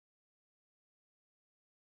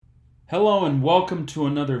Hello and welcome to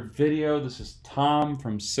another video. This is Tom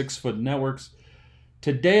from 6 Foot Networks.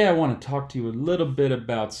 Today I want to talk to you a little bit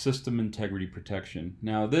about system integrity protection.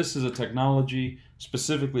 Now this is a technology,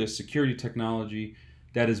 specifically a security technology,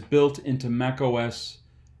 that is built into macOS,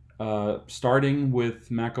 starting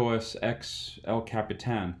with macOS X El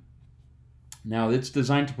Capitan. Now it's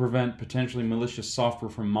designed to prevent potentially malicious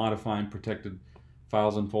software from modifying protected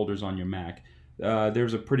files and folders on your Mac.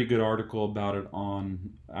 There's a pretty good article about it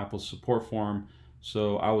on Apple's support forum,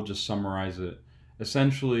 so I will just summarize it.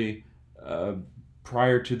 Essentially,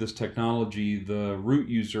 prior to this technology, the root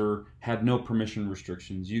user had no permission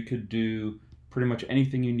restrictions. You could do pretty much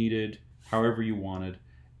anything you needed, however you wanted,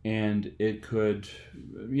 and it could,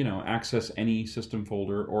 access any system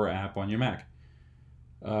folder or app on your Mac.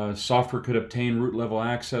 Software could obtain root level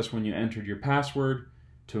access when you entered your password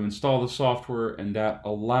to install the software, and that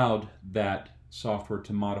allowed that software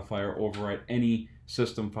to modify or overwrite any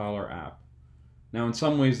system file or app. Now in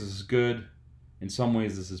some ways this is good, in some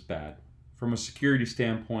ways this is bad. From a security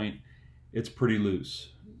standpoint, it's pretty loose.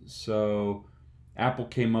 So Apple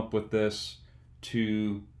came up with this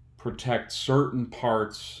to protect certain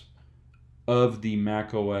parts of the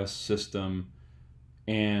macOS system,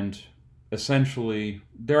 and essentially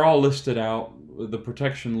they're all listed out. The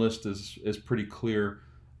protection list is pretty clear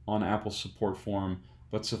on Apple's support forum.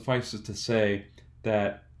 But suffice it to say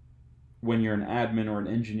that when you're an admin or an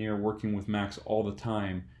engineer working with Macs all the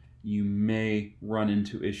time, you may run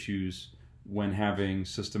into issues when having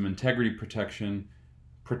system integrity protection,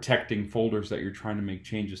 protecting folders that you're trying to make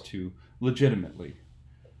changes to legitimately.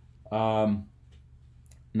 Now,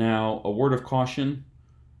 a word of caution,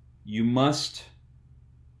 you must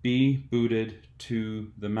be booted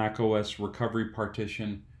to the macOS recovery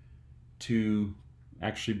partition to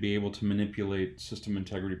actually be able to manipulate system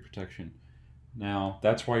integrity protection. Now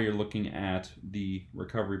that's why you're looking at the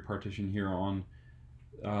recovery partition here on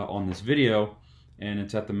this video, and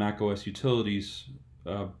it's at the macOS utilities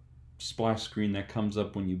splash screen that comes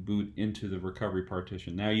up when you boot into the recovery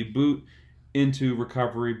partition. Now you boot into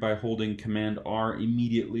recovery by holding Command R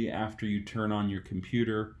immediately after you turn on your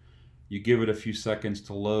computer. You give it a few seconds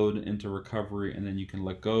to load into recovery, and then you can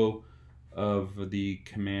let go of the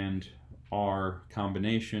Command R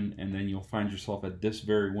combination, and then you'll find yourself at this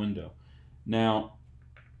very window. Now,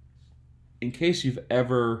 in case you've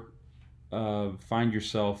ever find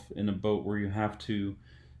yourself in a boat where you have to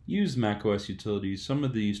use macOS utilities, some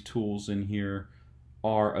of these tools in here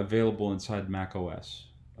are available inside macOS.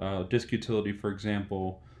 Disk utility, for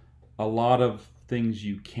example, a lot of things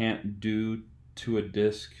you can't do to a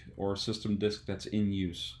disk or a system disk that's in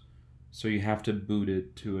use. So you have to boot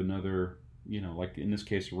it to another, like in this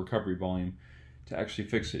case, a recovery volume to actually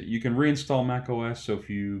fix it. You can reinstall macOS, so if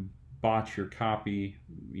you botch your copy,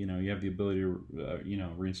 you have the ability to,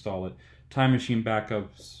 reinstall it. Time machine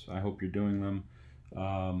backups, I hope you're doing them,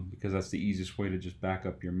 because that's the easiest way to just back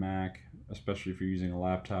up your Mac, especially if you're using a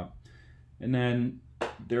laptop. And then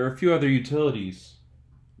there are a few other utilities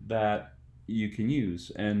that you can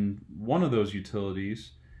use, and one of those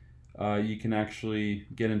utilities, you can actually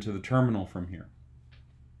get into the terminal from here.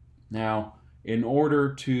 Now, in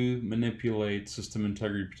order to manipulate system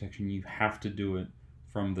integrity protection, you have to do it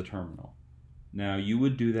from the terminal. Now, you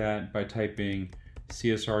would do that by typing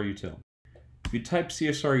Csr Util. If you type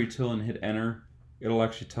Csr Util and hit enter, it'll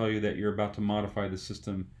actually tell you that you're about to modify the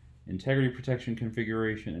system integrity protection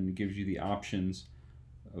configuration, and it gives you the options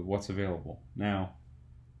of what's available. Now,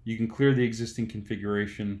 you can clear the existing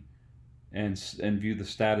configuration and view the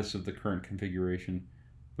status of the current configuration,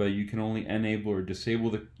 but you can only enable or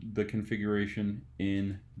disable the configuration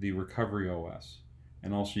in the recovery OS,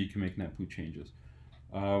 and also you can make netboot changes.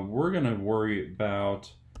 We're going to worry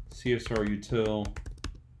about Csr Util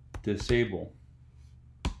Disable.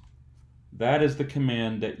 That is the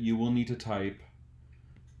command that you will need to type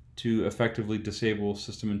to effectively disable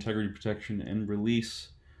system integrity protection and release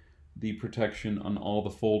the protection on all the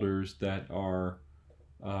folders that are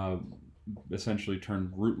essentially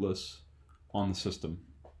turned rootless on the system.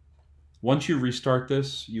 Once you restart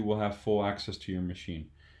this, you will have full access to your machine.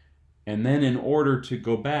 And then in order to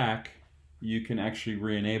go back, you can actually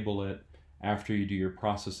re-enable it after you do your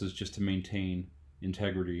processes, just to maintain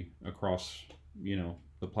integrity across,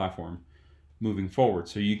 the platform moving forward.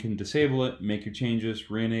 So you can disable it, make your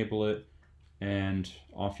changes, re-enable it, and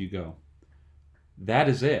off you go. That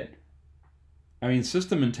is it. I mean,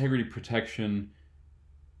 system integrity protection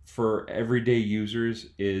for everyday users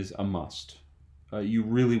is a must. You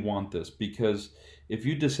really want this, because if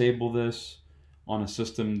you disable this on a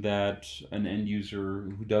system that an end user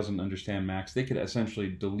who doesn't understand Macs, they could essentially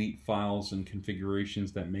delete files and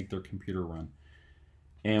configurations that make their computer run.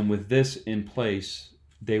 And with this in place,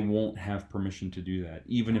 they won't have permission to do that,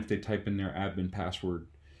 even if they type in their admin password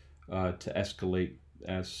to escalate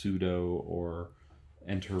as sudo or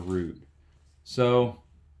enter root. So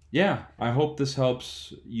yeah, I hope this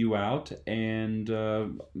helps you out, and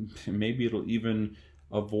maybe it'll even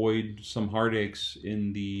avoid some heartaches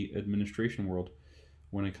in the administration world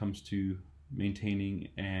when it comes to maintaining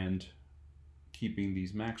and keeping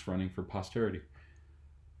these Macs running for posterity.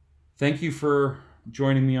 Thank you for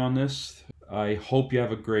joining me on this. I hope you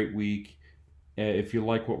have a great week. If you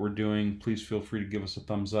like what we're doing, please feel free to give us a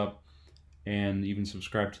thumbs up and even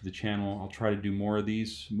subscribe to the channel. I'll try to do more of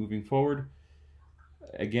these moving forward.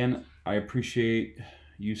 Again, I appreciate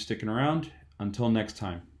you sticking around. Until next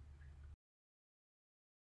time.